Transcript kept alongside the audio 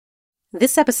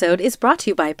This episode is brought to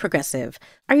you by Progressive.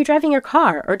 Are you driving your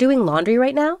car or doing laundry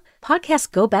right now?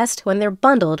 Podcasts go best when they're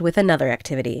bundled with another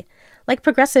activity. Like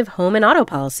Progressive home and auto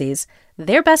policies,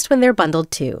 they're best when they're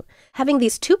bundled too. Having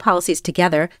these two policies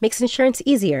together makes insurance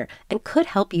easier and could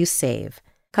help you save.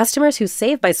 Customers who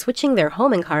save by switching their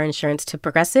home and car insurance to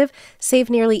Progressive save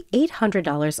nearly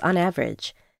 $800 on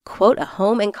average. Quote a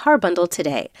home and car bundle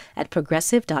today at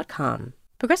Progressive.com.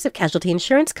 Progressive Casualty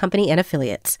Insurance Company and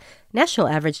Affiliates. National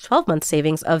average 12-month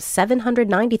savings of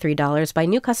 $793 by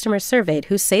new customers surveyed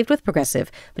who saved with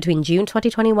Progressive between June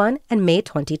 2021 and May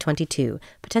 2022.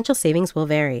 Potential savings will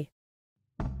vary.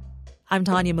 I'm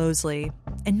Tanya Mosley.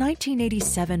 In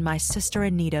 1987, my sister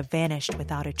Anita vanished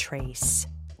without a trace.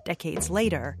 Decades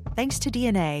later, thanks to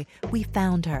DNA, we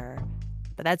found her.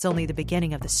 But that's only the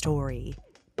beginning of the story.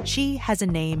 She Has a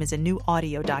Name is a new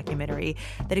audio documentary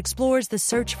that explores the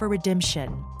search for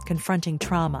redemption, confronting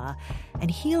trauma,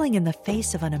 and healing in the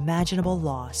face of unimaginable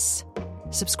loss.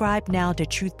 Subscribe now to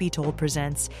Truth Be Told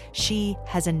presents She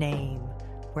Has a Name,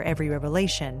 where every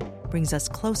revelation brings us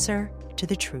closer to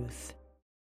the truth.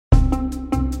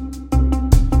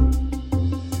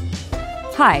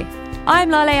 Hi,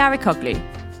 I'm Lale Arikoglu,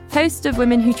 host of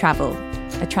Women Who Travel,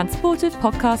 a transportive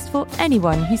podcast for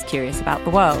anyone who's curious about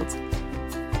the world.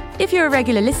 If you're a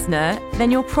regular listener,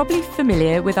 then you're probably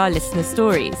familiar with our listener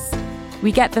stories.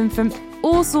 We get them from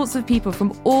all sorts of people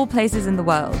from all places in the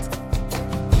world.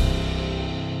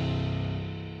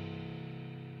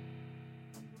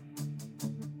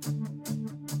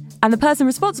 And the person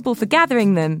responsible for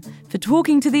gathering them, for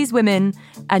talking to these women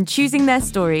and choosing their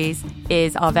stories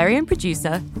is our very own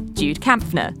producer, Jude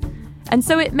Kampfner. And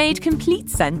so it made complete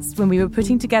sense when we were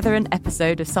putting together an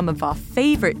episode of some of our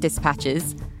favourite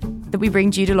dispatches that we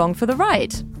bring Jude along for the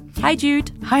ride. Hi,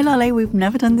 Jude. Hi, Lale. We've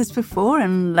never done this before,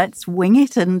 and let's wing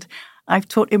it. And I've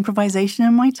taught improvisation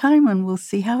in my time, and we'll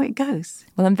see how it goes.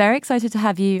 Well, I'm very excited to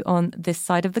have you on this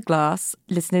side of the glass.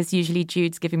 Listeners, usually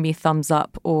Jude's giving me a thumbs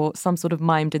up or some sort of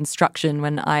mimed instruction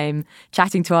when I'm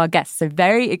chatting to our guests. So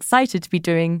very excited to be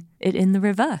doing it in the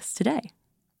reverse today.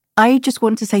 I just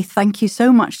want to say thank you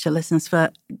so much to listeners for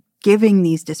giving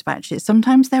these dispatches.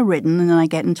 Sometimes they're written, and then I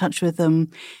get in touch with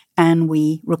them and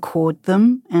we record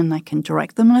them and I can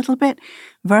direct them a little bit.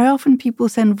 Very often people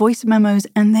send voice memos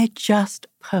and they're just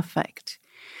perfect.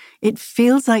 It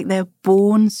feels like they're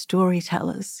born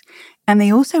storytellers. And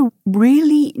they also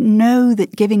really know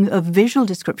that giving a visual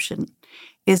description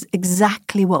is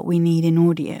exactly what we need in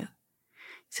audio.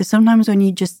 So sometimes when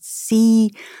you just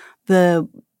see the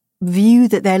view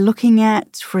that they're looking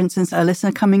at, for instance, a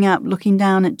listener coming up, looking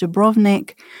down at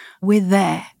Dubrovnik, we're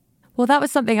there. Well, that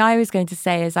was something I was going to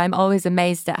say, is I'm always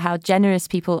amazed at how generous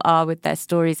people are with their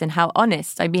stories and how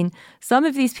honest. I mean, some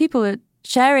of these people are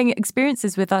sharing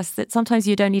experiences with us that sometimes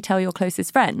you'd only tell your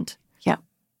closest friend. Yeah,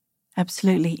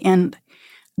 absolutely. And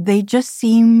they just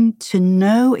seem to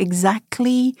know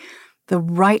exactly the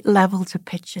right level to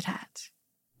pitch it at.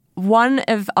 One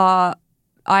of our,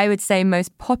 I would say,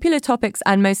 most popular topics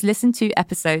and most listened to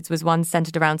episodes was one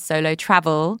centered around solo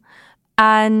travel.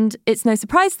 And it's no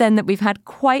surprise then that we've had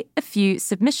quite a few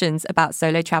submissions about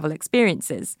solo travel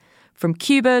experiences. From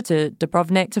Cuba to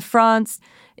Dubrovnik to France,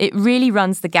 it really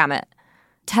runs the gamut.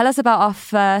 Tell us about our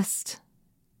first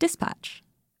dispatch.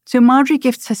 So Marjorie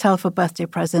gifts herself a birthday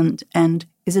present and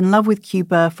is in love with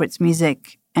Cuba for its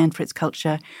music and for its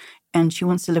culture, and she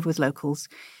wants to live with locals,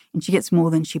 and she gets more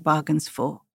than she bargains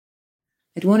for.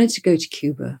 I'd wanted to go to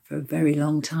Cuba for a very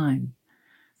long time.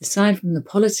 Aside from the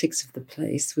politics of the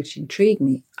place, which intrigued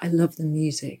me, I loved the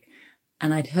music.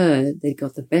 And I'd heard they'd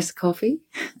got the best coffee,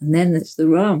 and then there's the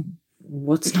rum.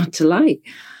 What's not to like?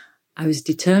 I was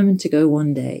determined to go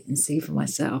one day and see for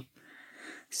myself.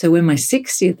 So when my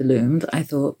 60th loomed, I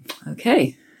thought,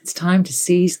 okay, it's time to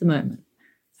seize the moment.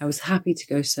 I was happy to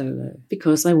go solo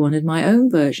because I wanted my own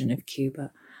version of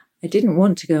Cuba. I didn't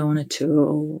want to go on a tour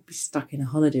or be stuck in a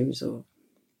holiday resort.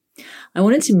 I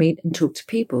wanted to meet and talk to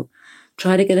people,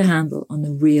 try to get a handle on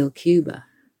the real Cuba.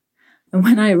 And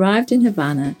when I arrived in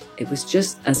Havana, it was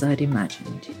just as I'd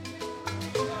imagined.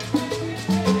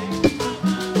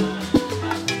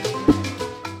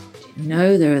 You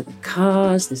know, there are the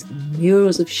cars, there's the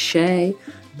murals of Che,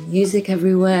 music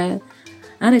everywhere,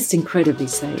 and it's incredibly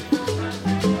safe.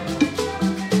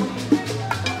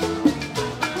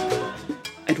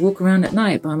 I'd walk around at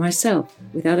night by myself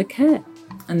without a care.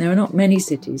 And there are not many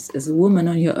cities as a woman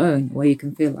on your own where you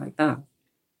can feel like that.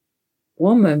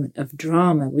 One moment of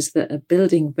drama was that a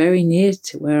building very near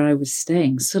to where I was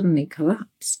staying suddenly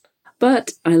collapsed.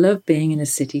 But I love being in a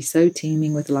city so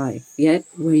teeming with life, yet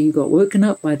where you got woken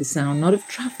up by the sound not of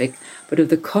traffic, but of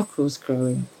the cockerels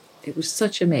crowing. It was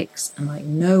such a mix, and like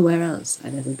nowhere else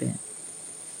I'd ever been.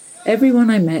 Everyone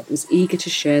I met was eager to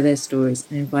share their stories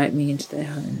and invite me into their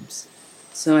homes.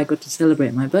 So I got to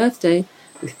celebrate my birthday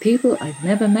with people I'd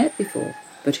never met before,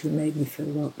 but who made me feel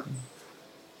welcome.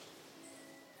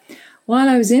 While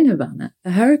I was in Havana,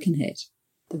 a hurricane hit.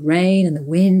 The rain and the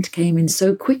wind came in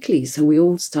so quickly, so we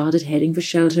all started heading for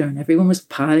shelter and everyone was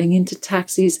piling into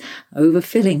taxis,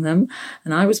 overfilling them,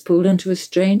 and I was pulled onto a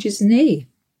stranger's knee.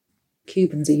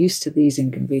 Cubans are used to these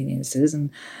inconveniences,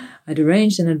 and I'd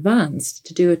arranged in advance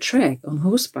to do a trek on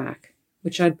horseback,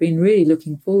 which I'd been really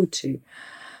looking forward to.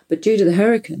 But due to the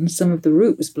hurricane, some of the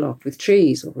route was blocked with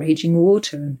trees or raging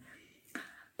water.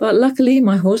 But luckily,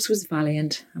 my horse was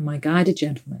valiant and my guide a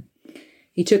gentleman.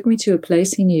 He took me to a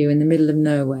place he knew in the middle of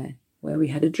nowhere, where we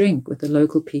had a drink with the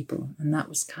local people, and that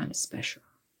was kind of special.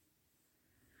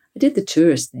 I did the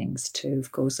tourist things too.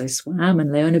 Of course, I swam and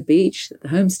lay on a beach that the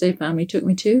homestay family took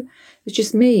me to. It was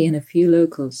just me and a few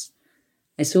locals.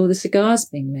 I saw the cigars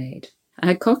being made. I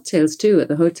had cocktails too at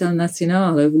the Hotel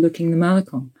Nacional overlooking the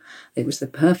Malecon. It was the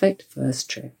perfect first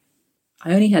trip.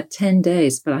 I only had 10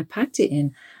 days, but I packed it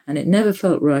in and it never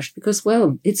felt rushed because,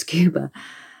 well, it's Cuba.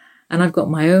 And I've got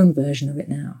my own version of it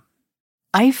now.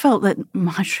 I felt that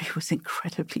Marjorie was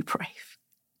incredibly brave.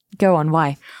 Go on,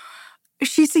 why?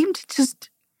 She seemed to just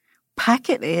pack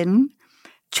it in,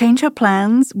 change her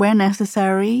plans where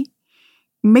necessary,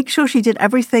 make sure she did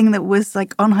everything that was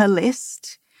like on her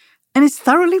list, and is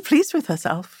thoroughly pleased with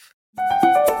herself.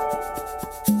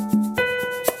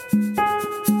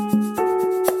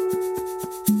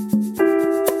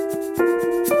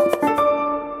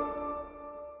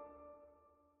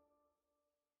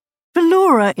 For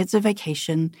Laura, it's a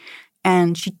vacation,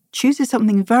 and she chooses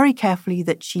something very carefully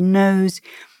that she knows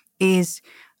is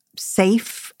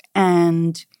safe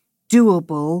and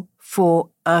doable for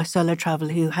a solo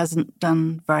traveler who hasn't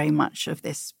done very much of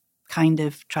this kind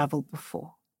of travel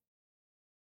before.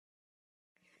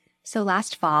 So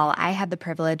last fall, I had the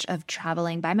privilege of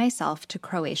traveling by myself to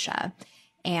Croatia.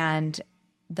 And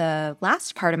the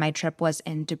last part of my trip was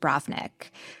in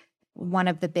Dubrovnik. One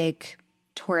of the big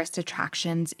tourist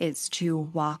attractions is to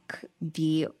walk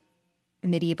the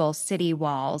medieval city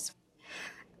walls.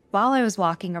 While I was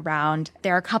walking around,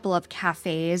 there are a couple of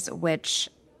cafes which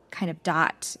kind of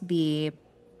dot the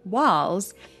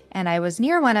walls, and I was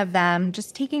near one of them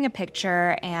just taking a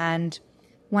picture, and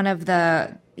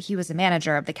he was a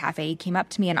manager of the cafe. He came up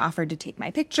to me and offered to take my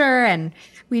picture, and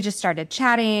we just started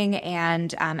chatting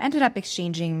and ended up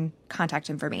exchanging contact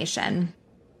information.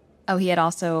 Oh, he had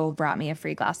also brought me a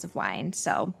free glass of wine,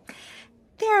 so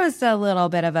there was a little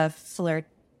bit of a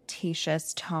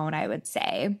flirtatious tone, I would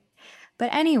say.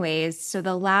 But anyways, so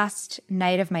the last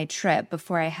night of my trip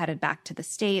before I headed back to the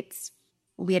States,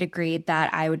 we had agreed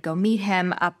that I would go meet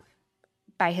him up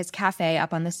by his cafe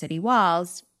up on the city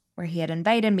walls where he had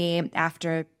invited me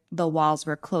after the walls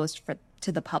were closed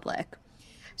to the public.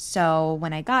 So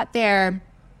when I got there,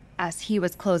 as he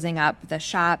was closing up the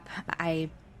shop, I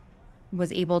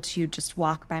was able to just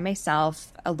walk by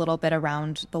myself a little bit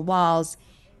around the walls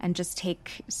and just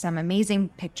take some amazing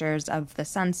pictures of the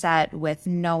sunset with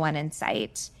no one in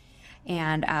sight.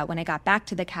 And when I got back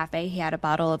to the cafe, he had a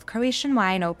bottle of Croatian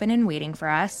wine open and waiting for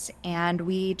us. And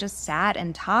we just sat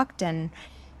and talked and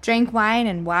drank wine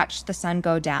and watched the sun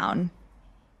go down.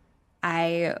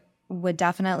 I would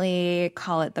definitely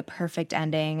call it the perfect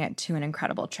ending to an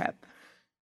incredible trip.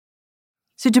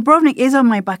 So Dubrovnik is on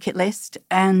my bucket list,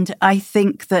 and I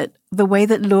think that the way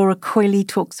that Laura coyly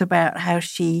talks about how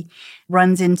she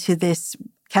runs into this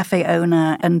cafe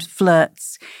owner and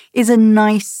flirts is a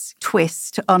nice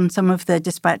twist on some of the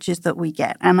dispatches that we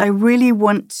get. And I really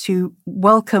want to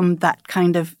welcome that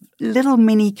kind of little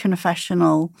mini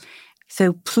confessional.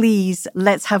 So please,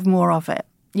 let's have more of it.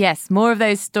 Yes, more of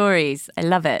those stories. I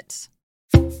love it.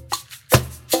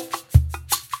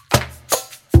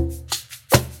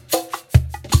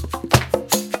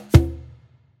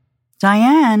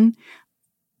 Diane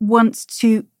wants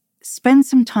to spend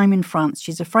some time in France.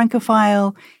 She's a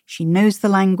Francophile. She knows the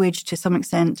language to some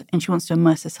extent, and she wants to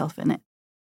immerse herself in it.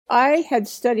 I had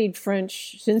studied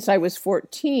French since I was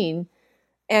 14,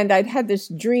 and I'd had this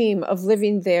dream of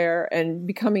living there and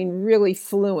becoming really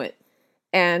fluent.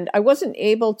 And I wasn't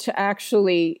able to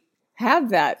actually have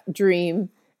that dream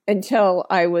until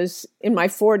I was in my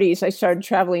 40s. I started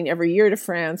traveling every year to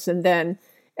France, and then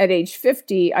at age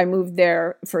 50, I moved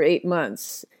there for 8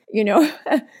 months. You know,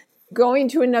 going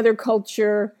to another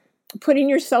culture, putting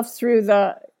yourself through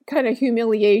the kind of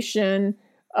humiliation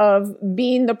of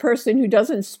being the person who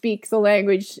doesn't speak the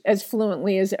language as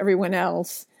fluently as everyone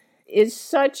else is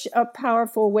such a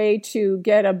powerful way to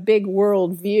get a big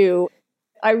world view.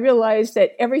 I realized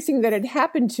that everything that had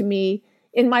happened to me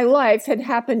in my life had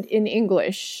happened in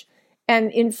English.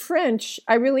 And in French,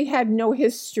 I really had no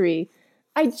history.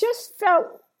 I just felt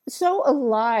so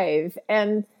alive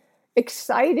and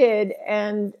excited,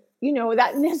 and,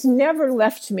 that has never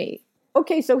left me.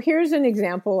 Okay, so here's an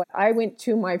example. I went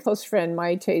to my close friend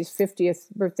Maite's 50th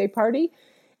birthday party,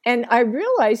 and I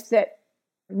realized that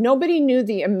nobody knew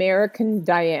the American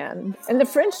Diane, and the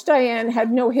French Diane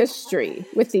had no history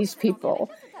with these people.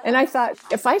 And I thought,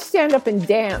 if I stand up and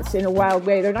dance in a wild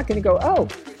way, they're not going to go, oh,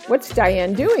 what's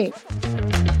Diane doing?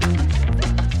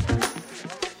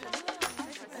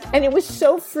 And it was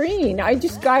so freeing. I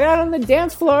just got out on the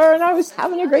dance floor and I was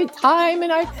having a great time,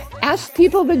 and I asked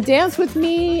people to dance with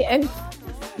me. And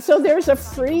so there's a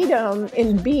freedom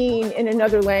in being in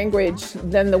another language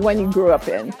than the one you grew up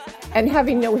in and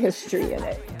having no history in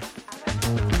it.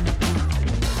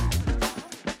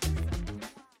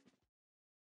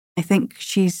 I think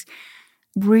she's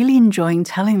really enjoying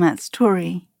telling that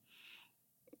story.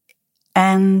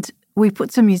 And we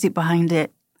put some music behind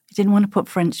it. I didn't want to put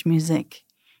French music.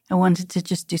 I wanted to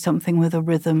just do something with a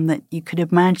rhythm that you could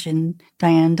imagine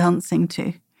Diane dancing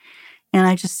to. And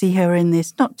I just see her in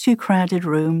this not too crowded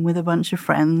room with a bunch of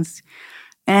friends.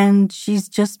 And she's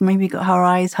just maybe got her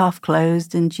eyes half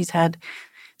closed, and she's had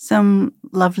some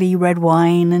lovely red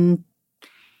wine. And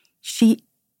she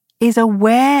is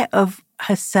aware of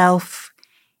herself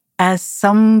as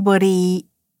somebody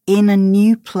in a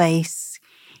new place.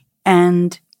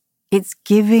 And it's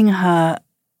giving her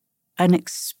an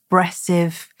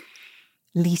expressive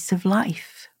lease of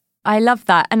life. I love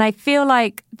that. And I feel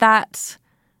like that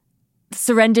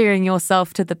surrendering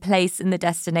yourself to the place and the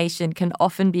destination can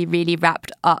often be really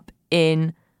wrapped up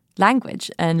in language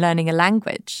and learning a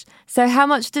language. So how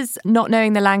much does not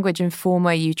knowing the language inform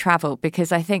where you travel?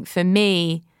 Because I think for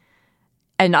me,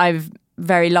 and I'm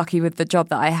very lucky with the job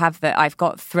that I have, that I've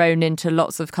got thrown into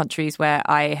lots of countries where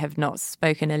I have not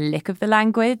spoken a lick of the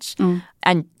language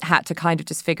and had to kind of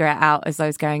just figure it out as I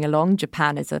was going along.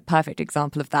 Japan is a perfect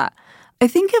example of that. I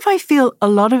think if I feel a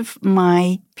lot of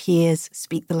my peers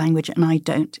speak the language and I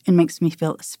don't, it makes me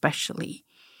feel especially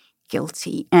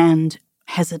guilty and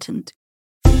hesitant.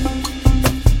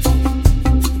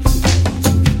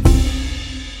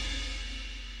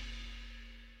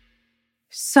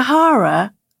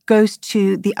 Sahara goes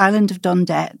to the island of Don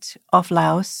Det off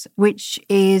Laos, which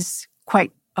is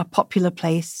quite a popular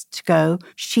place to go.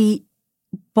 She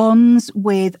bonds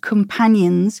with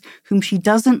companions whom she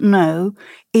doesn't know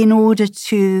in order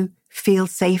to feel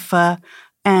safer.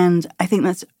 And I think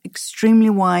that's extremely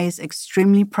wise,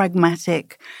 extremely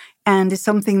pragmatic, and is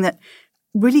something that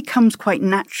really comes quite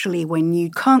naturally when you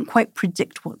can't quite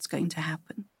predict what's going to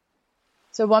happen.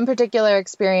 So one particular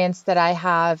experience that I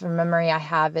have, a memory I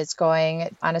have, is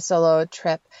going on a solo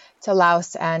trip to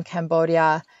Laos and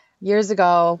Cambodia years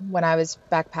ago when I was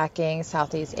backpacking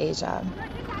Southeast Asia.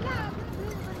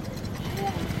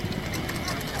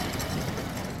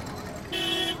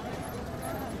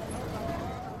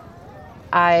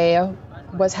 I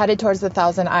was headed towards the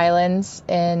Thousand Islands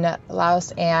in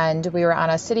Laos, and we were on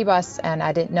a city bus, and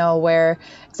I didn't know where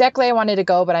exactly I wanted to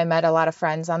go, but I met a lot of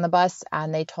friends on the bus,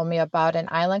 and they told me about an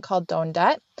island called Don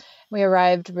Det. We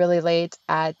arrived really late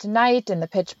at night in the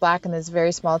pitch black in this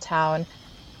very small town.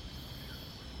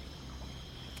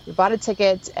 We bought a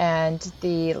ticket, and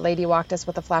the lady walked us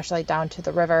with a flashlight down to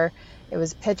the river. It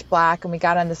was pitch black, and we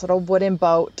got on this little wooden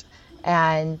boat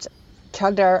and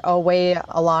chugged our way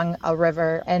along a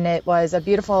river, and it was a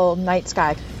beautiful night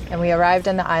sky. And we arrived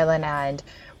on the island, and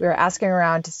we were asking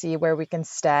around to see where we can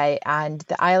stay, and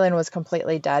the island was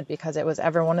completely dead because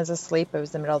everyone was asleep. It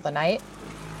was the middle of the night.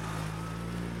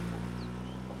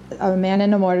 A man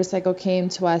in a motorcycle came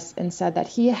to us and said that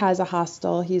he has a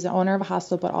hostel. He's the owner of a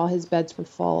hostel, but all his beds were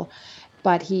full.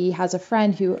 But he has a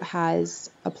friend who has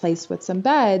a place with some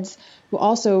beds, who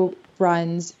also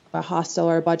runs a hostel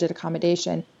or a budget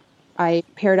accommodation. I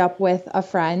paired up with a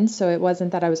friend, so it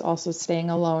wasn't that I was also staying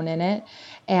alone in it.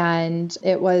 And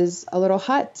it was a little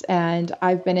hut, and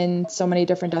I've been in so many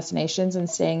different destinations and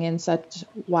staying in such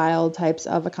wild types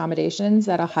of accommodations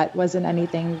that a hut wasn't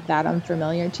anything that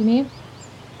unfamiliar to me.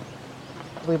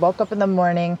 We woke up in the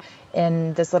morning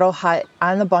in this little hut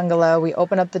on the bungalow. We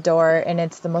open up the door, and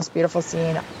it's the most beautiful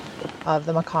scene of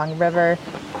the Mekong River.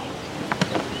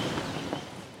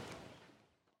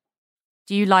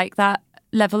 Do you like that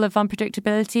level of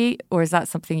unpredictability, or is that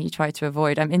something you try to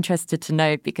avoid? I'm interested to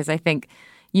know, because I think,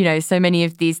 so many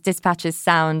of these dispatches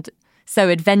sound so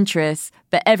adventurous,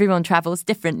 but everyone travels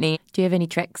differently. Do you have any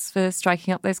tricks for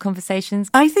striking up those conversations?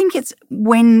 I think it's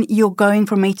when you're going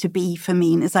from A to B for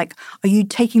me. And it's like, are you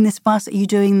taking this bus? Are you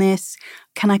doing this?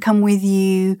 Can I come with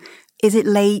you? Is it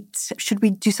late? Should we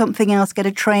do something else? Get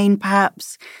a train,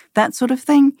 perhaps? That sort of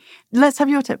thing. Let's have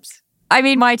your tips. I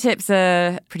mean, my tips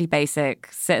are pretty basic.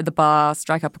 Sit at the bar,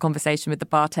 strike up a conversation with the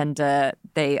bartender.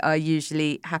 They are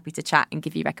usually happy to chat and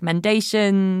give you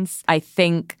recommendations. I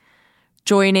think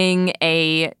joining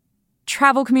a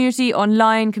travel community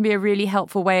online can be a really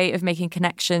helpful way of making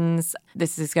connections.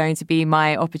 This is going to be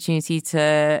my opportunity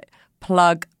to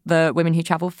plug the Women Who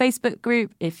Travel Facebook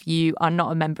group. If you are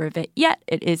not a member of it yet,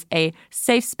 it is a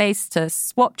safe space to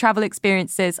swap travel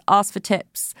experiences, ask for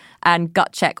tips, and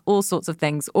gut check all sorts of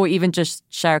things, or even just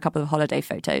share a couple of holiday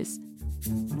photos.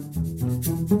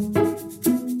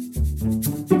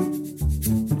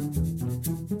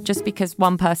 Just because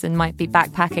one person might be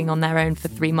backpacking on their own for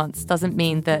 3 months doesn't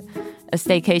mean that a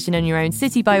staycation in your own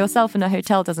city by yourself in a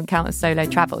hotel doesn't count as solo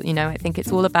travel. You know, I think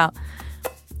it's all about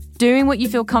doing what you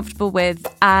feel comfortable with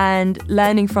and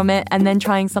learning from it and then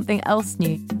trying something else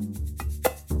new.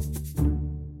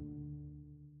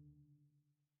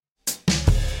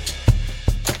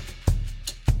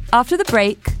 After the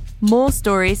break, more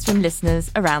stories from listeners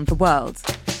around the world.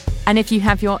 And if you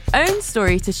have your own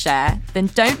story to share, then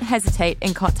don't hesitate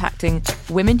in contacting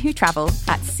Women Who Travel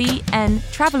at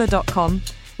cntraveller.com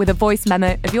with a voice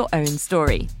memo of your own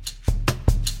story.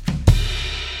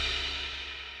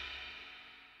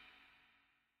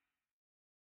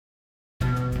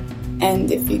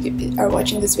 And if you are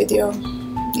watching this video,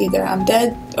 either I'm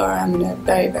dead or I'm in a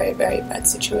very, very, very bad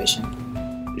situation.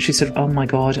 She said, oh my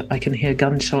God, I can hear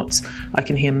gunshots. I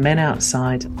can hear men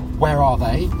outside. Where are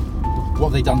they? What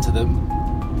have they done to them?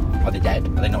 Are they dead?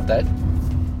 Are they not dead?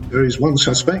 There is one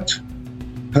suspect,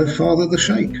 her father, the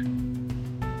Sheikh.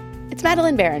 It's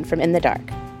Madeline Barron from In the Dark.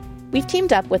 We've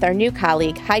teamed up with our new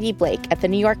colleague Heidi Blake at The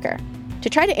New Yorker to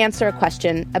try to answer a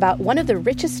question about one of the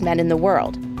richest men in the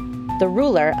world, the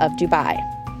ruler of Dubai.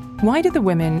 Why did the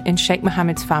women in Sheikh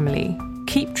Mohammed's family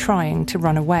keep trying to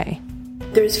run away?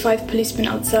 There's 5 policemen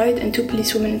outside and 2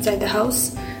 policewomen inside the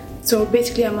house. So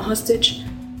basically I'm a hostage.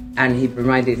 And he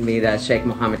reminded me that Sheikh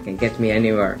Mohammed can get me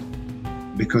anywhere.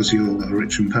 Because you're a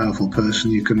rich and powerful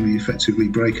person, you can effectively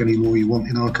break any law you want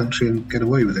in our country and get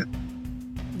away with it.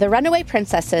 The Runaway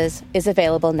Princesses is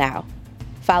available now.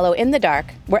 Follow In the Dark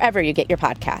wherever you get your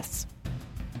podcasts.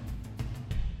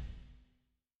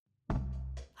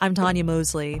 I'm Tanya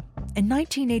Mosley. In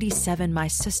 1987, my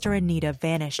sister Anita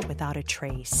vanished without a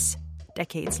trace.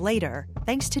 Decades later,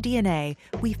 thanks to DNA,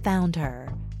 we found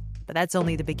her. But that's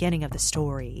only the beginning of the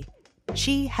story.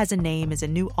 She Has a Name is a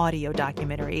new audio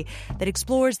documentary that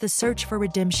explores the search for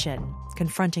redemption,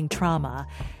 confronting trauma,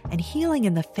 and healing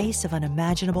in the face of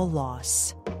unimaginable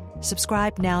loss.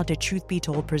 Subscribe now to Truth Be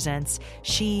Told presents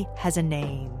She Has a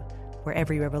Name, where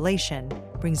every revelation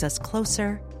brings us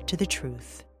closer to the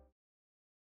truth.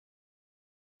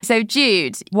 So,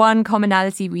 Jude, one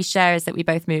commonality we share is that we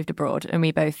both moved abroad and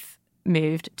we both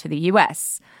moved to the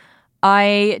US.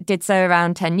 I did so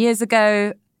around 10 years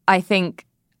ago. I think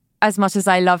as much as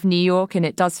I love New York and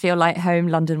it does feel like home,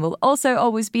 London will also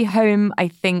always be home. I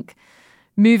think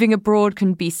moving abroad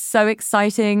can be so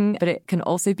exciting, but it can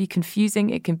also be confusing.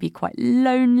 It can be quite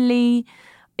lonely.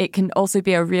 It can also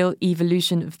be a real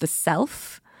evolution of the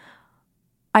self.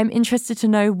 I'm interested to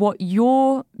know what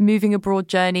your moving abroad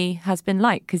journey has been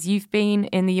like, because you've been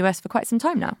in the US for quite some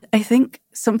time now. I think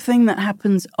something that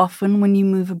happens often when you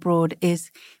move abroad is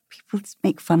people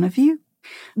make fun of you.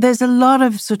 There's a lot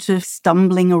of sort of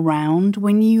stumbling around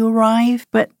when you arrive,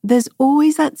 but there's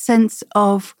always that sense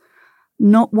of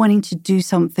not wanting to do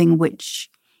something which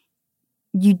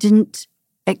you didn't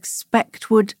expect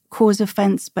would cause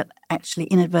offense, but actually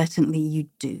inadvertently you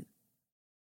do.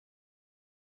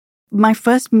 My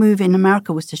first move in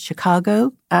America was to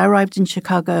Chicago. I arrived in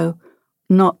Chicago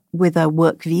not with a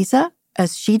work visa.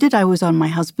 As she did, I was on my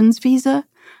husband's visa,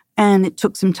 and it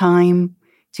took some time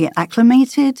to get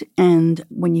acclimated. And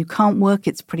when you can't work,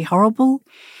 it's pretty horrible.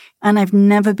 And I've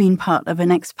never been part of an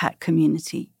expat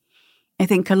community. I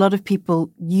think a lot of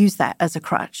people use that as a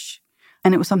crutch,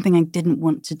 and it was something I didn't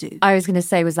want to do. I was going to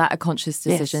say, was that a conscious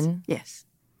decision? Yes.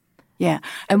 Yeah.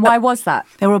 And why was that?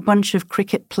 There were a bunch of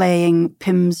cricket playing,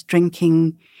 Pimm's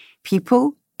drinking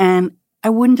people, and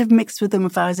I wouldn't have mixed with them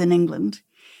if I was in England.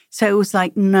 So it was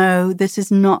like, no, this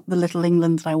is not the little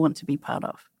England that I want to be part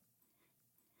of.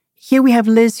 Here we have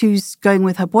Liz, who's going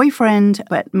with her boyfriend,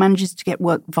 but manages to get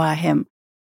work via him.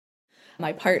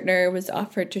 My partner was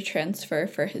offered to transfer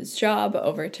for his job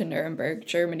over to Nuremberg,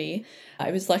 Germany.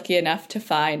 I was lucky enough to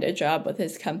find a job with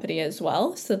his company as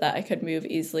well so that I could move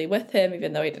easily with him,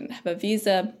 even though he didn't have a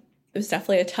visa. It was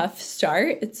definitely a tough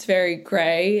start. It's very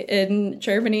gray in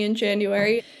Germany in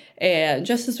January. And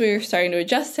just as we were starting to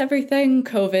adjust everything,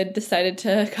 COVID decided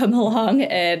to come along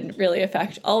and really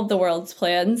affect all of the world's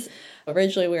plans.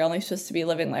 Originally, we were only supposed to be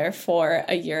living there for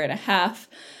a year and a half,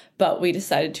 but we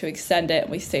decided to extend it,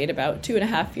 and we stayed about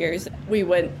 2.5 years. We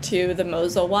went to the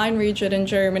Mosel wine region in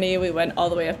Germany. We went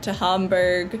all the way up to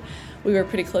Hamburg. We were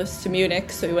pretty close to Munich,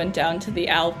 so we went down to the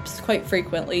Alps quite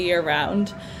frequently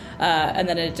year-round. And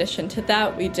then in addition to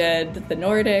that, we did the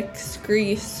Nordics,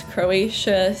 Greece,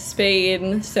 Croatia,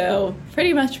 Spain. So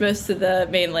pretty much most of the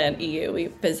mainland EU we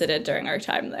visited during our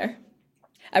time there.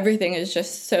 Everything is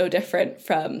just so different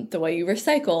from the way you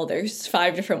recycle. There's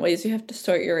 5 different ways you have to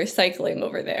sort your recycling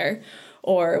over there.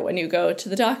 Or when you go to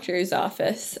the doctor's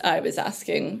office, I was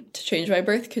asking to change my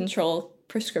birth control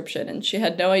prescription, and she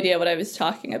had no idea what I was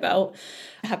talking about.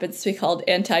 It happens to be called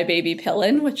anti-baby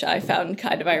pillen, which I found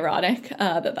kind of ironic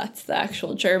that that's the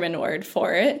actual German word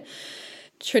for it.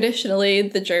 Traditionally,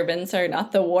 the Germans are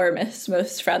not the warmest,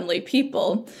 most friendly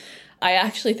people. I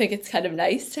actually think it's kind of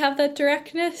nice to have that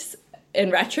directness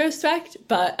in retrospect,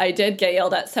 but I did get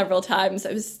yelled at several times.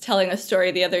 I was telling a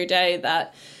story the other day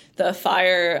that the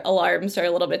fire alarms are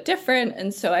a little bit different,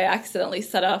 and so I accidentally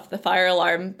set off the fire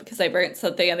alarm because I burnt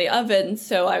something in the oven,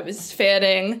 so I was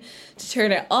fanning to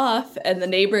turn it off, and the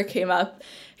neighbor came up.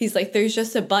 He's like, there's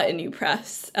just a button you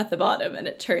press at the bottom, and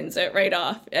it turns it right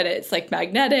off, and it's like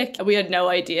magnetic. We had no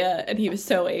idea, and he was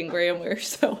so angry, and we were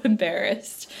so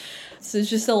embarrassed. So it's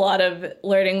just a lot of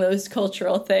learning those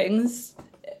cultural things.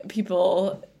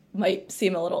 People might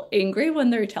seem a little angry when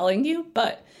they're telling you,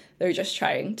 but they're just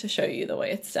trying to show you the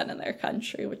way it's done in their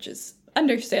country, which is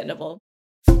understandable.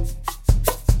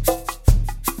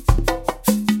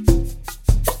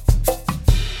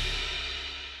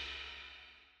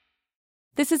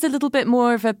 This is a little bit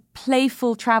more of a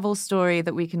playful travel story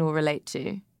that we can all relate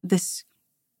to. This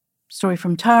story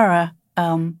from Tara,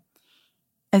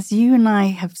 as you and I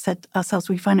have said ourselves,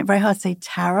 we find it very hard to say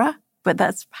Tara, but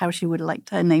that's how she would like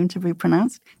her name to be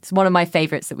pronounced. It's one of my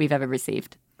favorites that we've ever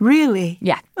received. Really?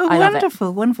 Yeah. Oh, I love it.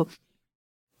 wonderful, wonderful.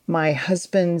 My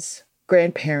husband's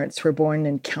grandparents were born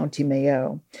in County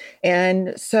Mayo.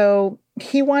 And so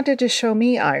he wanted to show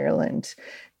me Ireland.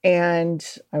 And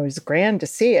I was grand to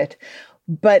see it.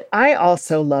 But I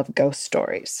also love ghost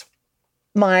stories.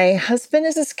 My husband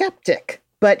is a skeptic,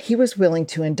 but he was willing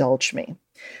to indulge me.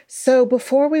 So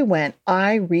before we went,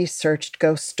 I researched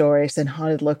ghost stories and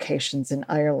haunted locations in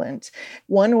Ireland.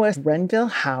 One was Renville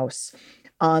House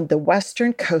on the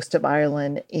western coast of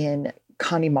Ireland in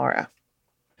Connemara.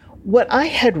 What I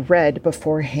had read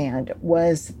beforehand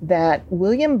was that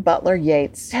William Butler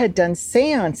Yeats had done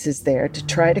seances there to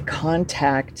try to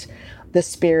contact the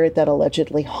spirit that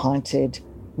allegedly haunted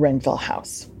Renville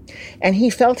House. And he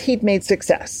felt he'd made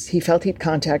success. He felt he'd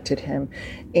contacted him,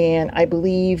 and I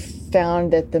believe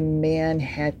found that the man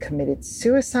had committed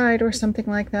suicide or something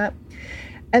like that.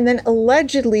 And then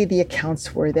allegedly the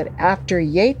accounts were that after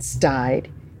Yeats died,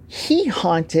 he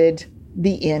haunted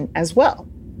the inn as well.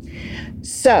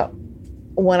 So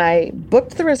when I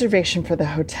booked the reservation for the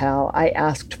hotel, I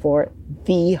asked for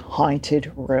the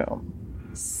haunted room.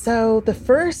 So the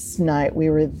first night we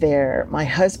were there, my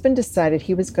husband decided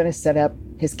he was going to set up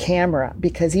his camera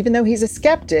because even though he's a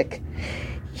skeptic,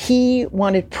 he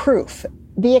wanted proof.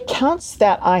 The accounts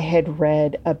that I had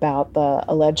read about the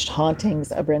alleged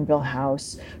hauntings of Renville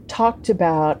House talked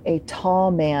about a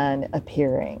tall man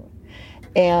appearing,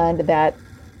 and that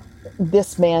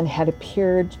this man had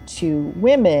appeared to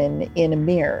women in a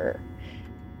mirror.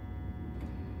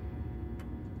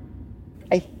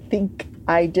 I think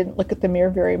I didn't look at the mirror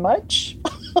very much.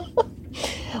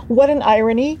 What an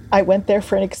irony. I went there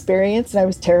for an experience and I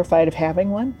was terrified of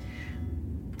having one.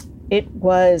 It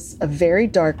was a very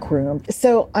dark room.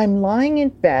 So I'm lying in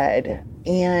bed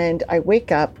and I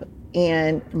wake up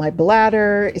and my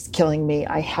bladder is killing me.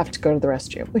 I have to go to the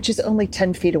restroom, which is only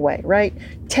 10 feet away, right?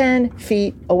 10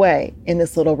 feet away in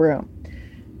this little room.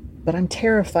 But I'm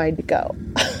terrified to go.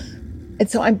 And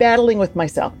so I'm battling with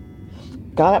myself.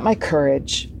 Got up my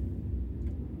courage.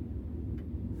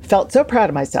 Felt so proud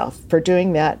of myself for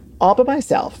doing that all by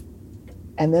myself.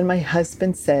 And then my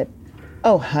husband said,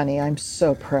 "Oh, honey, I'm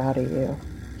so proud of you."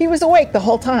 He was awake the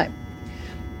whole time.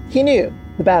 He knew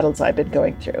the battles I'd been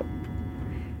going through.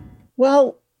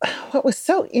 Well, what was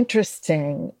so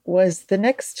interesting was the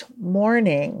next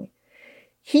morning,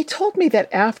 he told me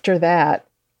that after that,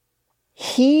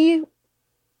 he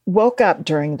woke up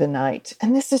during the night.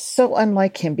 And this is so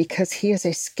unlike him because he is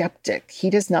a skeptic. He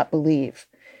does not believe.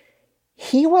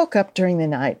 He woke up during the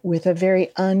night with a very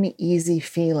uneasy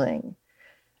feeling.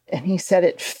 And he said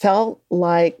it felt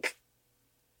like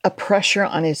a pressure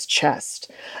on his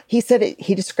chest. He said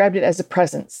he described it as a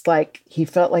presence, like he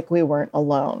felt like we weren't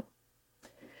alone.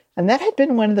 And that had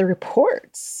been one of the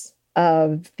reports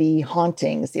of the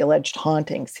hauntings, the alleged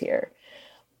hauntings here.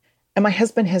 And my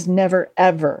husband has never,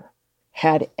 ever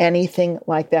had anything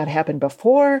like that happen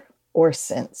before or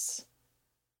since.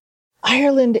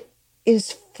 Ireland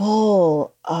is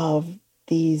full of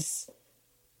these,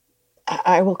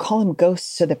 I will call them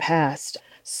ghosts of the past.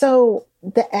 So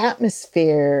the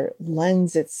atmosphere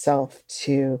lends itself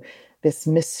to this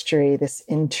mystery, this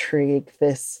intrigue,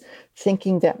 this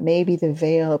thinking that maybe the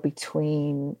veil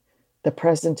between the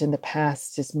present and the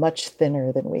past is much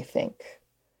thinner than we think.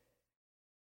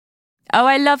 Oh,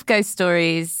 I love ghost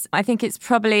stories. I think it's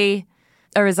probably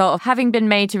a result of having been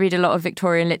made to read a lot of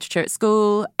Victorian literature at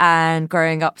school and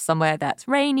growing up somewhere that's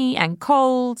rainy and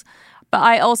cold. But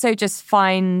I also just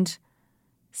find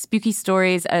spooky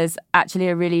stories as actually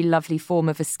a really lovely form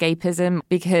of escapism,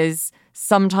 because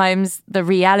sometimes the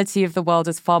reality of the world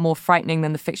is far more frightening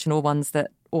than the fictional ones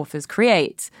that authors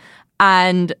create.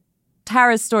 And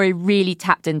Tara's story really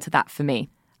tapped into that for me.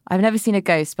 I've never seen a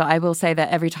ghost, but I will say that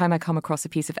every time I come across a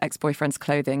piece of ex-boyfriend's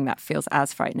clothing, that feels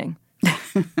as frightening.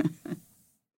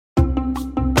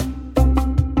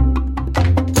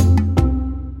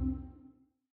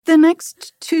 The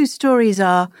next two stories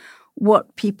are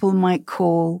what people might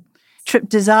call trip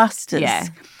disasters. Yeah.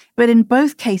 But in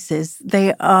both cases,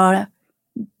 they are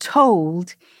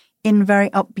told in very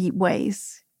upbeat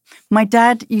ways. My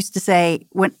dad used to say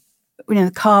when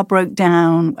the car broke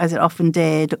down, as it often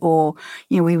did, or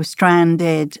we were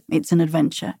stranded, it's an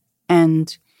adventure.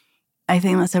 And I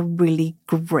think that's a really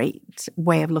great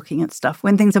way of looking at stuff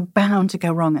when things are bound to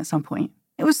go wrong at some point.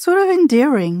 It was sort of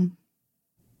endearing.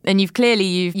 And you've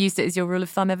used it as your rule of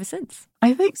thumb ever since.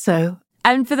 I think so.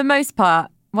 And for the most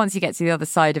part, once you get to the other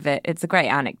side of it, it's a great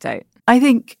anecdote. I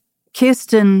think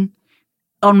Kirsten,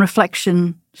 on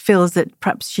reflection, feels that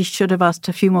perhaps she should have asked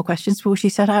a few more questions before she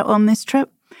set out on this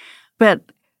trip.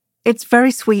 But it's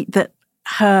very sweet that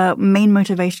her main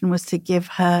motivation was to give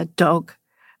her dog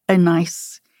a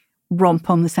nice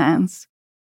romp on the sands.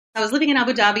 I was living in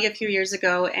Abu Dhabi a few years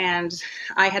ago, and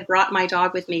I had brought my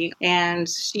dog with me, and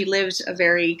she lived a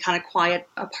very kind of quiet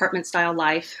apartment-style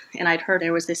life, and I'd heard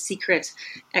there was this secret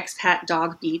expat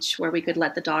dog beach where we could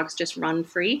let the dogs just run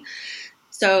free.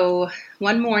 So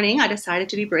one morning, I decided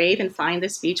to be brave and find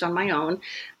this beach on my own.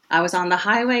 I was on the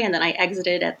highway, and then I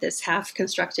exited at this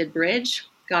half-constructed bridge,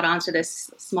 got onto this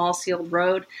small sealed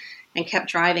road, and kept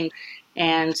driving.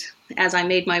 And as I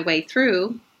made my way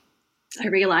through, I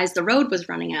realized the road was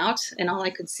running out, and all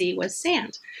I could see was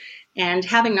sand. And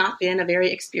having not been a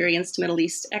very experienced Middle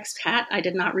East expat, I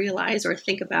did not realize or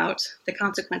think about the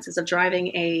consequences of driving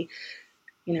a,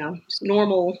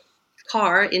 normal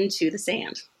car into the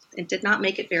sand. It did not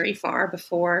make it very far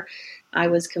before I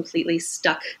was completely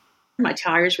stuck. My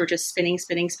tires were just spinning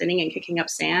and kicking up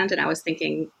sand. And I was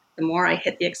thinking, the more I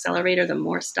hit the accelerator, the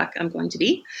more stuck I'm going to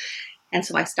be. And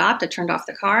so I stopped, I turned off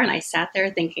the car, and I sat there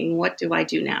thinking, what do I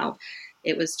do now?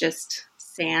 It was just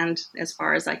sand as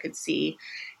far as I could see.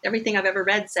 Everything I've ever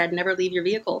read said, never leave your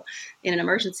vehicle in an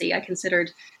emergency. I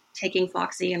considered taking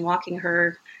Foxy and walking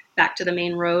her back to the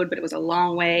main road, but it was a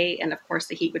long way. And of course,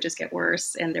 the heat would just get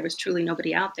worse. And there was truly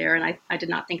nobody out there. And I did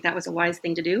not think that was a wise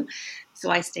thing to do.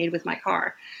 So I stayed with my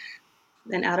car.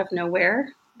 Then out of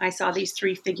nowhere, I saw these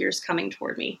three figures coming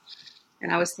toward me.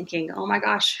 And I was thinking, oh my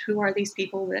gosh, who are these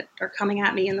people that are coming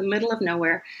at me in the middle of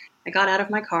nowhere? I got out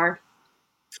of my car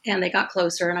and they got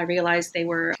closer, and I realized they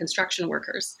were construction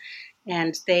workers.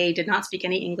 And they did not speak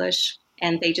any English,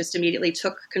 and they just immediately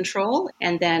took control.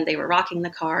 And then they were rocking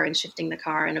the car and shifting the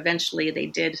car. And eventually they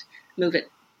did move it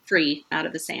free out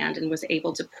of the sand and was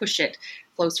able to push it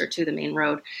closer to the main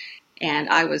road. And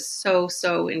I was so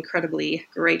incredibly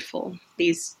grateful.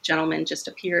 These gentlemen just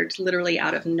appeared literally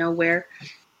out of nowhere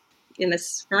in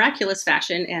this miraculous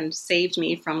fashion and saved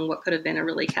me from what could have been a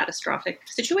really catastrophic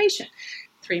situation.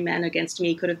 3 men against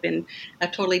me could have been a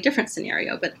totally different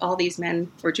scenario, but all these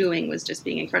men were doing was just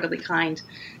being incredibly kind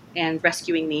and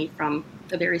rescuing me from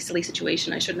a very silly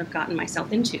situation I shouldn't have gotten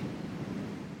myself into.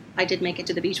 I did make it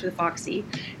to the beach with Foxy.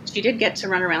 She did get to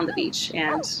run around the beach,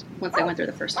 and once I went there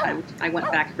the first time, I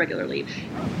went back regularly.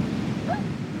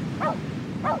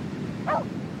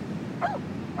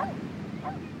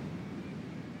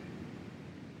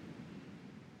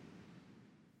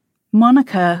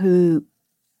 Monica, who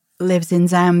lives in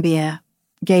Zambia,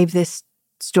 gave this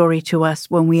story to us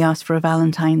when we asked for a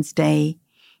Valentine's Day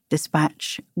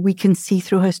dispatch. We can see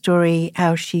through her story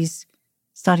how she's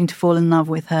starting to fall in love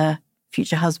with her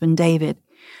future husband, David.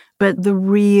 But the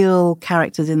real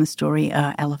characters in the story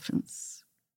are elephants.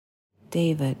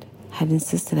 David had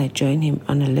insisted I join him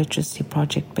on a literacy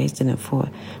project based in Afua,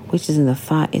 which is in the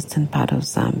far eastern part of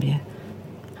Zambia.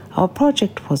 Our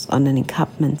project was on an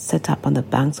encampment set up on the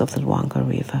banks of the Luangwa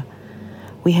River.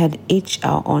 We had each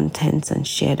our own tents and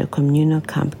shared a communal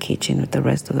camp kitchen with the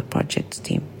rest of the project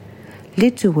team.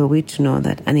 Little were we to know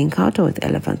that an encounter with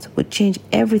elephants would change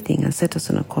everything and set us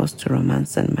on a course to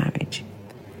romance and marriage.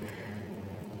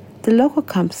 The local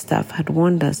camp staff had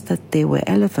warned us that there were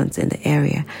elephants in the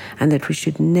area and that we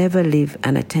should never leave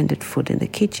unattended food in the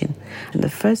kitchen. And the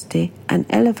first day, an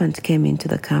elephant came into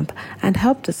the camp and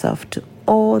helped herself to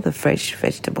all the fresh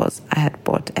vegetables I had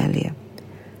bought earlier.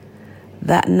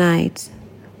 That night,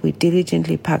 we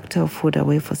diligently packed our food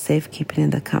away for safekeeping in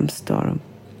the camp storeroom.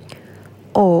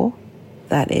 All,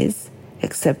 that is,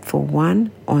 except for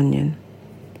one onion.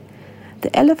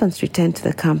 The elephants returned to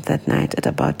the camp that night at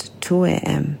about 2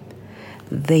 a.m.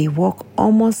 They walk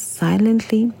almost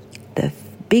silently, their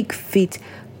big feet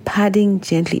padding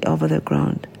gently over the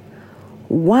ground.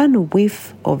 One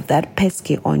whiff of that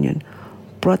pesky onion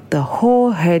brought the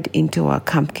whole herd into our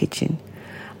camp kitchen.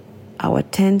 Our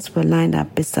tents were lined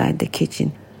up beside the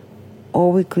kitchen.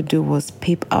 All we could do was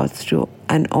peep out through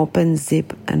an open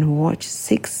zip and watch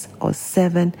 6 or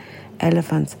 7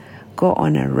 elephants go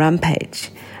on a rampage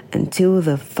until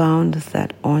they found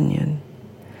that onion.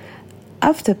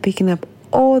 After picking up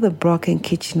all the broken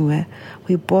kitchenware,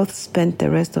 we both spent the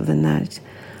rest of the night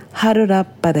huddled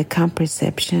up by the camp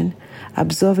reception,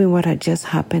 absorbing what had just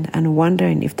happened and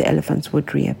wondering if the elephants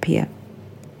would reappear.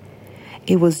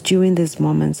 It was during these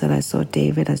moments that I saw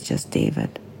David as just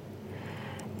David,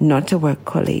 not a work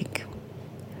colleague.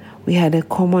 We had a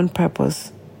common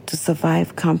purpose: to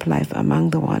survive camp life among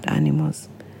the wild animals.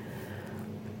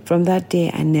 From that day,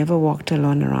 I never walked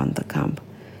alone around the camp.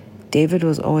 David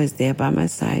was always there by my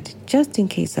side, just in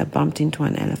case I bumped into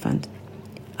an elephant.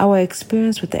 Our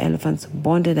experience with the elephants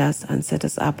bonded us and set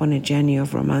us up on a journey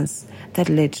of romance that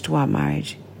led to our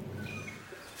marriage.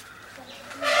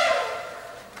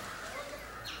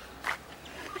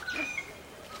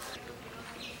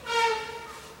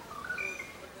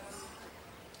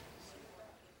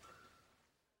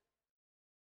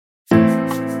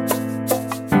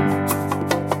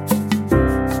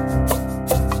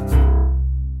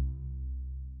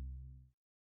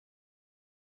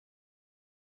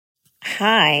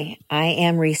 Hi, I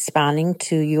am responding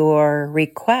to your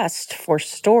request for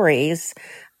stories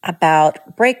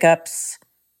about breakups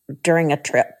during a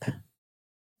trip.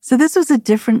 So this was a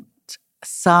different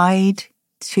side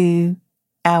to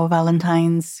our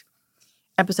Valentine's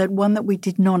episode, one that we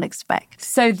did not expect.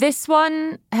 So this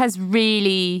one has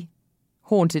really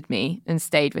haunted me and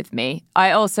stayed with me. I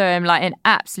also am like in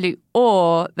absolute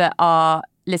awe that our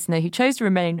listener who chose to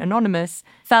remain anonymous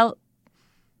felt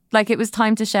like it was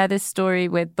time to share this story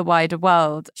with the wider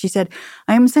world. She said,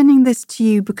 I am sending this to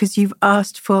you because you've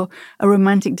asked for a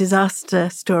romantic disaster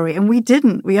story. And we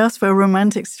didn't. We asked for a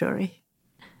romantic story.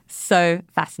 So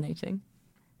fascinating.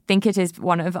 I think it is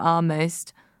one of our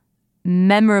most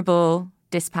memorable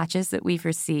dispatches that we've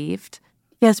received.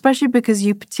 Yeah, especially because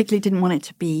you particularly didn't want it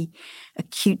to be a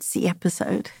cutesy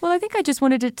episode. Well, I think I just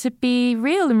wanted it to be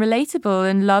real and relatable,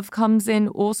 and love comes in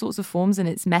all sorts of forms, and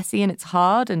it's messy and it's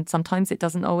hard, and sometimes it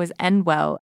doesn't always end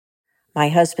well. My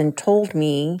husband told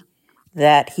me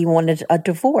that he wanted a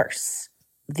divorce.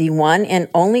 The one and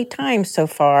only time so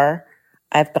far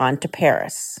I've gone to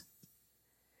Paris.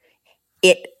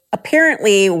 It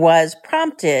apparently was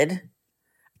prompted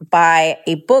by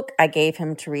a book I gave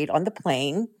him to read on the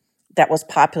plane that was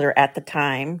popular at the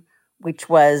time, which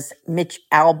was Mitch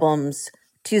Albom's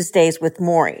Tuesdays with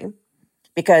Morrie,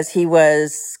 because he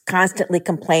was constantly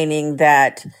complaining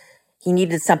that he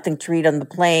needed something to read on the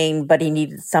plane, but he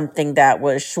needed something that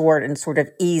was short and sort of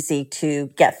easy to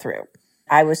get through.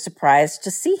 I was surprised to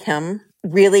see him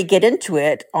really get into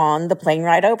it on the plane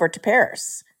ride over to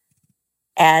Paris.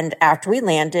 And after we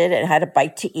landed and had a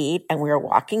bite to eat and we were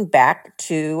walking back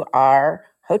to our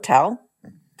hotel,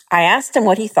 I asked him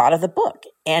what he thought of the book,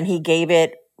 and he gave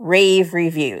it rave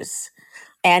reviews.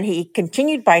 And he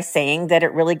continued by saying that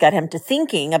it really got him to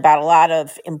thinking about a lot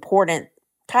of important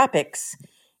topics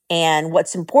and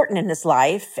what's important in his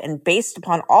life. And based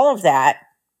upon all of that,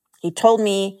 he told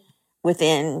me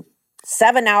within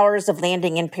 7 hours of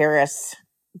landing in Paris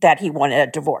that he wanted a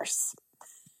divorce.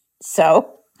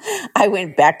 So I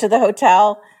went back to the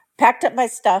hotel, packed up my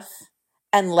stuff,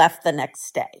 and left the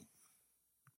next day.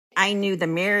 I knew the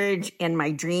marriage and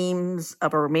my dreams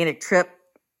of a romantic trip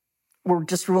were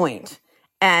just ruined.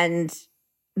 And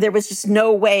there was just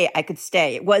no way I could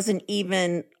stay. It wasn't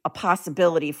even a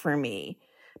possibility for me.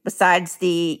 Besides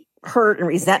the hurt and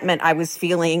resentment I was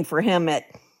feeling for him at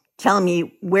telling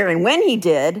me where and when he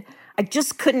did, I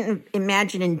just couldn't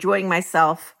imagine enjoying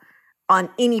myself on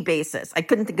any basis. I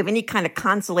couldn't think of any kind of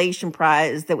consolation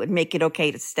prize that would make it okay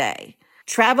to stay.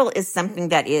 Travel is something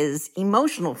that is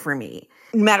emotional for me,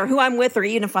 no matter who I'm with or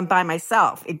even if I'm by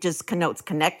myself. It just connotes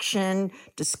connection,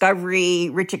 discovery,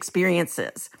 rich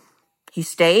experiences. He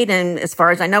stayed and, as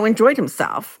far as I know, enjoyed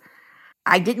himself.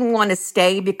 I didn't want to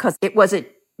stay because it wasn't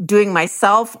doing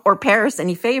myself or Paris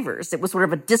any favors. It was sort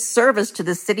of a disservice to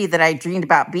the city that I dreamed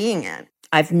about being in.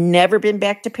 I've never been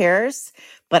back to Paris,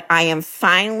 but I am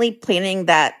finally planning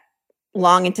that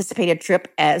long-anticipated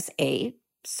trip as a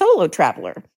solo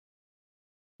traveler.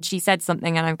 She said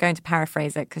something, and I'm going to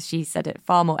paraphrase it because she said it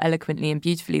far more eloquently and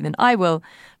beautifully than I will,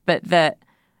 but that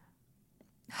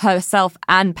herself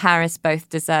and Paris both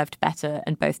deserved better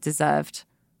and both deserved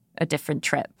a different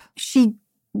trip. She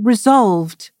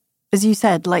resolved, as you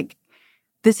said, like,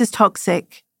 this is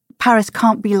toxic. Paris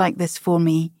can't be like this for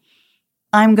me.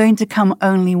 I'm going to come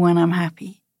only when I'm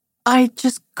happy. I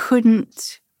just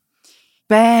couldn't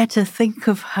bear to think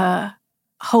of her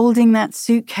holding that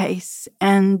suitcase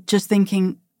and just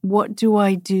thinking, what do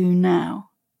I do now?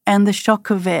 And the shock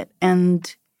of it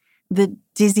and the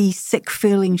dizzy, sick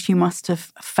feeling she must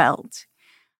have felt.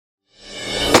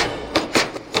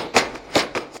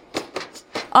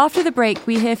 After the break,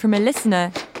 we hear from a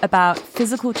listener about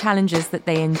physical challenges that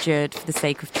they endured for the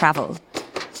sake of travel.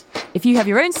 If you have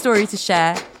your own story to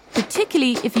share,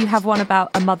 particularly if you have one about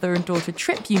a mother and daughter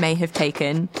trip you may have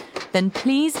taken, then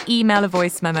please email a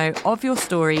voice memo of your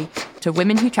story to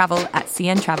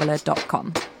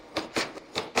womenwhotravel@cntraveler.com.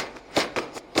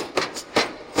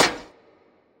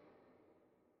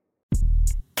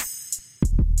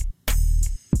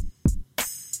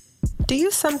 Do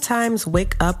you sometimes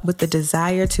wake up with the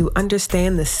desire to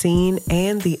understand the seen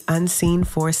and the unseen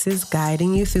forces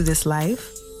guiding you through this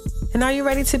life? And are you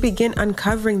ready to begin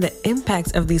uncovering the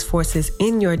impacts of these forces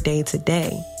in your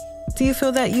day-to-day? Do you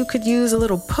feel that you could use a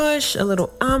little push, a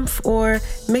little oomph, or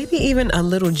maybe even a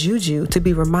little juju to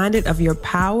be reminded of your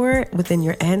power within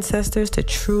your ancestors to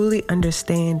truly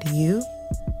understand you?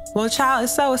 Well, child,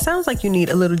 so it sounds like you need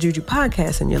a Little Juju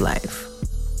podcast in your life.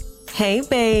 Hey,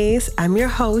 bays, I'm your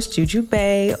host, Juju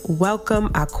Bay. Welcome,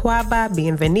 Aquaba,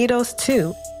 bienvenidos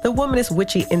to the Womanist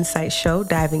Witchy Insight Show,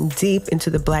 diving deep into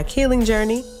the Black healing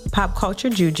journey, pop culture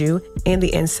juju, and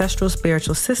the ancestral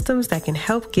spiritual systems that can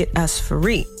help get us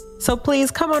free. So please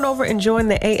come on over and join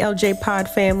the ALJ Pod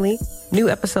family. New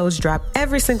episodes drop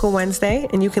every single Wednesday,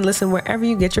 and you can listen wherever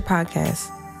you get your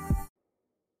podcasts.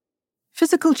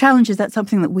 Physical challenges, that's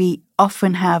something that we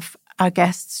often have our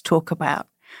guests talk about.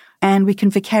 And we can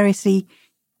vicariously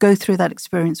go through that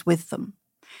experience with them.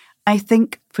 I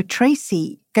think for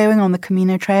Tracy, going on the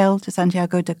Camino Trail to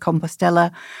Santiago de Compostela,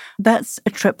 that's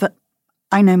a trip that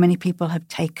I know many people have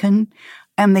taken,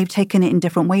 and they've taken it in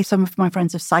different ways. Some of my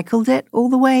friends have cycled it all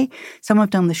the way. Some have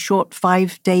done the short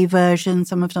 5-day version.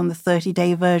 Some have done the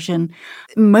 30-day version.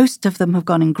 Most of them have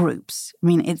gone in groups. I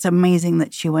mean, it's amazing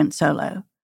that she went solo.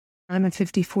 I'm a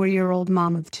 54-year-old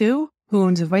mom of 2 who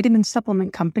owns a vitamin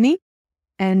supplement company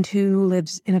and who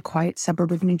lives in a quiet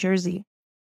suburb of New Jersey.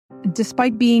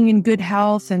 Despite being in good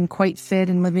health and quite fit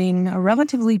and living a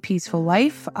relatively peaceful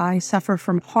life, I suffer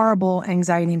from horrible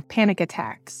anxiety and panic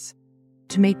attacks.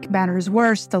 To make matters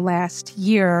worse, the last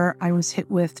year I was hit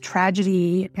with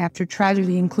tragedy after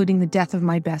tragedy, including the death of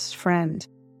my best friend.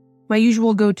 My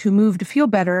usual go-to move to feel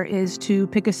better is to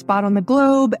pick a spot on the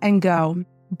globe and go,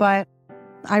 but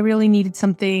I really needed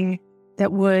something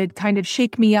that would kind of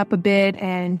shake me up a bit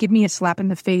and give me a slap in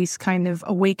the face, kind of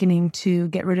awakening to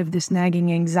get rid of this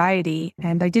nagging anxiety,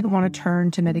 and I didn't want to turn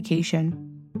to medication.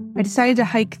 I decided to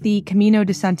hike the Camino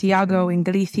de Santiago in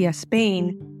Galicia,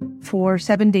 Spain, for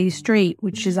 7 days straight,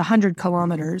 which is 100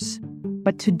 kilometers,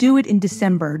 but to do it in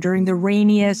December, during the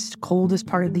rainiest, coldest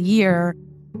part of the year,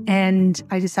 and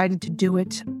I decided to do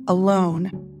it alone.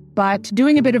 But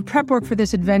doing a bit of prep work for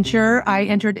this adventure, I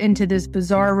entered into this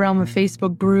bizarre realm of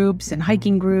Facebook groups and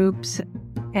hiking groups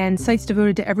and sites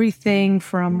devoted to everything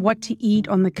from what to eat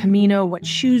on the Camino, what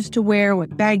shoes to wear,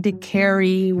 what bag to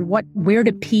carry, where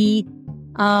to pee.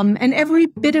 And every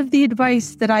bit of the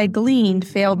advice that I gleaned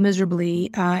failed miserably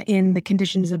in the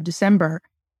conditions of December.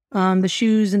 The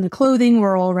shoes and the clothing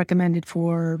were all recommended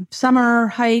for summer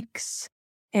hikes,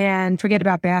 and forget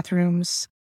about bathrooms.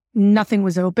 Nothing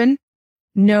was open.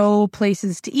 No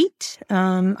places to eat.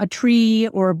 A tree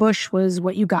or a bush was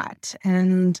what you got.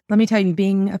 And let me tell you,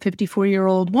 being a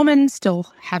 54-year-old woman,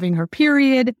 still having her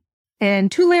period,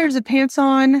 and 2 layers of pants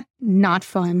on, not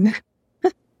fun.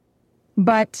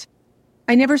 But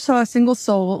I never saw a single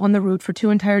soul on the route for 2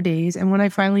 entire days. And when I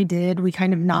finally did, we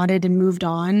kind of nodded and moved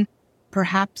on,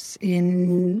 perhaps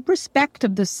in respect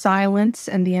of the silence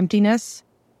and the emptiness.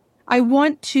 I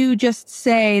want to just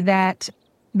say that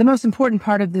the most important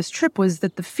part of this trip was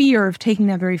that the fear of taking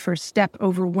that very first step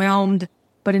overwhelmed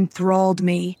but enthralled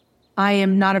me. I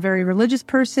am not a very religious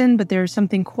person, but there's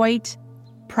something quite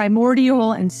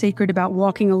primordial and sacred about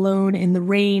walking alone in the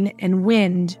rain and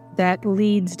wind that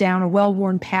leads down a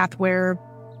well-worn path where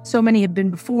so many have been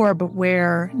before, but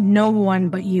where no one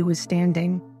but you is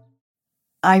standing.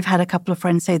 I've had a couple of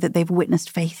friends say that they've witnessed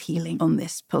faith healing on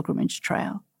this pilgrimage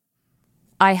trail.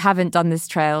 I haven't done this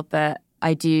trail, but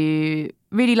I do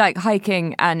really like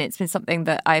hiking, and it's been something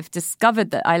that I've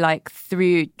discovered that I like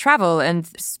through travel, and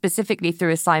specifically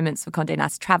through assignments for Condé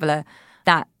Nast Traveler.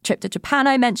 That trip to Japan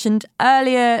I mentioned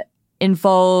earlier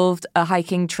involved a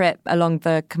hiking trip along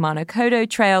the Kumano Kodo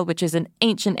Trail, which is an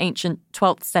ancient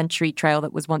 12th century trail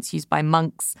that was once used by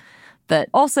monks that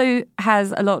also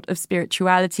has a lot of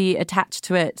spirituality attached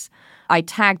to it. I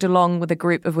tagged along with a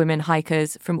group of women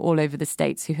hikers from all over the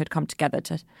States who had come together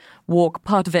to walk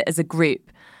part of it as a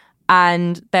group.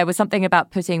 And there was something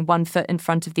about putting one foot in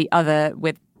front of the other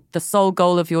with the sole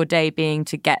goal of your day being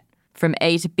to get from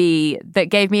A to B that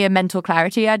gave me a mental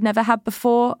clarity I'd never had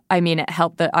before. I mean, it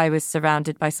helped that I was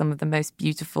surrounded by some of the most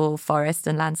beautiful forest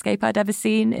and landscape I'd ever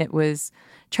seen. It was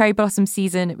cherry blossom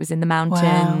season. It was in the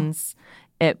mountains.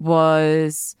 Wow. It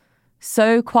was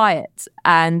so quiet,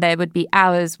 and there would be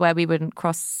hours where we wouldn't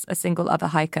cross a single other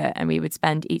hiker, and we would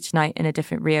spend each night in a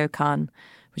different ryokan,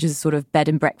 which is a sort of bed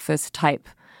and breakfast type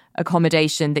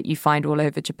accommodation that you find all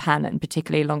over Japan, and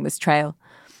particularly along this trail.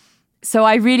 So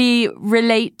I really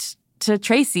relate to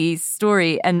Tracy's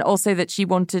story, and also that she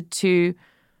wanted to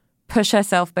push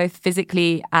herself both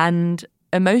physically and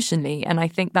emotionally. And I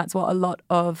think that's what a lot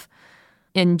of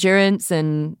endurance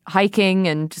and hiking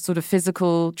and sort of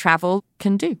physical travel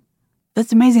can do.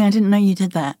 That's amazing. I didn't know you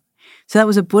did that. So that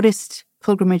was a Buddhist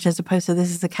pilgrimage as opposed to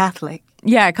this is a Catholic.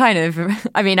 Yeah, kind of.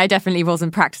 I mean, I definitely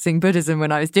wasn't practicing Buddhism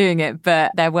when I was doing it,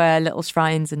 but there were little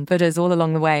shrines and Buddhas all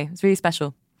along the way. It was really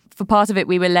special. For part of it,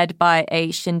 we were led by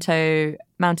a Shinto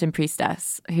mountain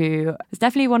priestess who was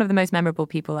definitely one of the most memorable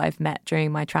people I've met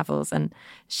during my travels. And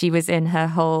she was in her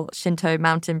whole Shinto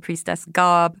mountain priestess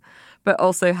garb, but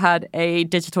also had a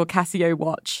digital Casio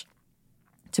watch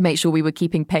to make sure we were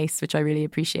keeping pace, which I really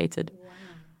appreciated. Wow.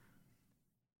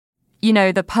 You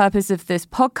know, the purpose of this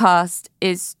podcast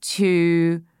is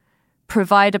to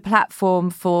provide a platform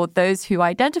for those who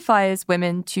identify as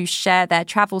women to share their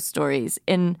travel stories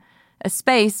in a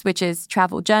space which is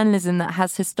travel journalism that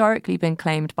has historically been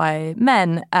claimed by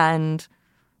men and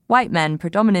white men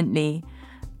predominantly.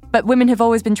 But women have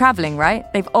always been traveling,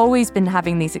 right? They've always been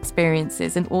having these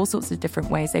experiences in all sorts of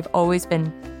different ways. They've always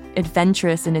been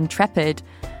adventurous and intrepid.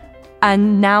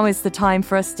 And now is the time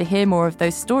for us to hear more of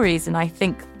those stories. And I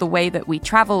think the way that we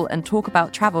travel and talk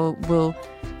about travel will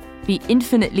be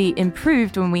infinitely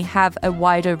improved when we have a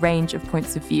wider range of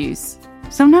points of views.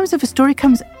 Sometimes if a story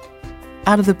comes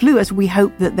out of the blue, as we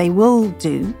hope that they will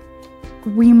do,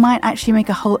 we might actually make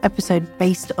a whole episode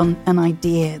based on an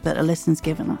idea that a listener's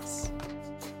given us.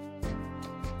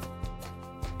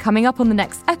 Coming up on the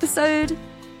next episode,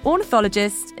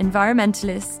 ornithologist,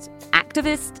 environmentalist,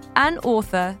 activist, and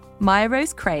author Maya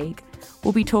Rose Craig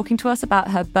will be talking to us about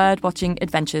her bird-watching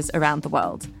adventures around the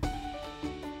world.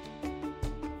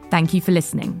 Thank you for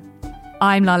listening.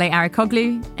 I'm Lale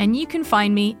Arikoglu, and you can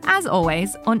find me, as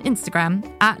always, on Instagram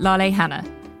 @LaleHannah,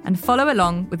 and follow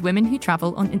along with Women Who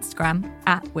Travel on Instagram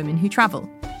 @WomenWhoTravel.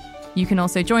 You can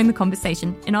also join the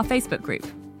conversation in our Facebook group.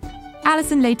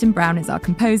 Alison Leighton Brown is our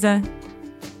composer.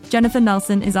 Jennifer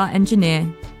Nelson is our engineer.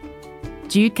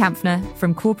 Jude Kampfner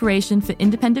from Corporation for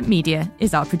Independent Media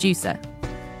is our producer.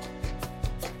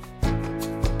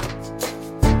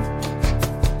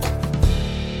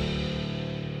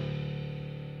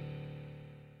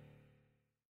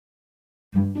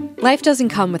 Life doesn't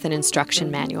come with an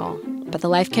instruction manual, but the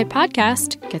Life Kit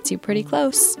podcast gets you pretty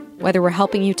close. Whether we're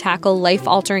helping you tackle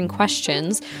life-altering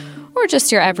questions or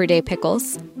just your everyday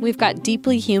pickles, we've got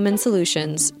deeply human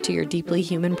solutions to your deeply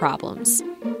human problems.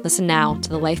 Listen now to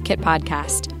the Life Kit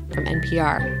podcast from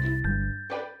NPR.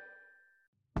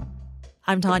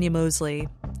 I'm Tanya Mosley.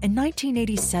 In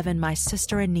 1987, my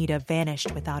sister Anita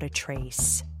vanished without a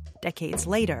trace. Decades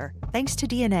later, thanks to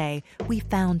DNA, we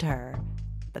found her.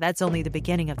 But that's only the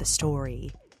beginning of the story.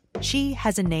 She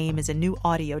Has a Name is a new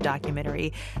audio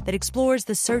documentary that explores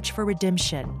the search for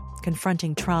redemption,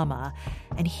 confronting trauma,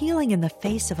 and healing in the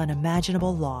face of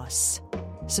unimaginable loss.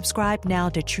 Subscribe now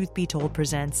to Truth Be Told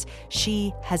presents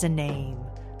She Has a Name,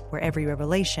 where every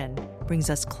revelation brings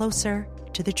us closer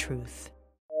to the truth.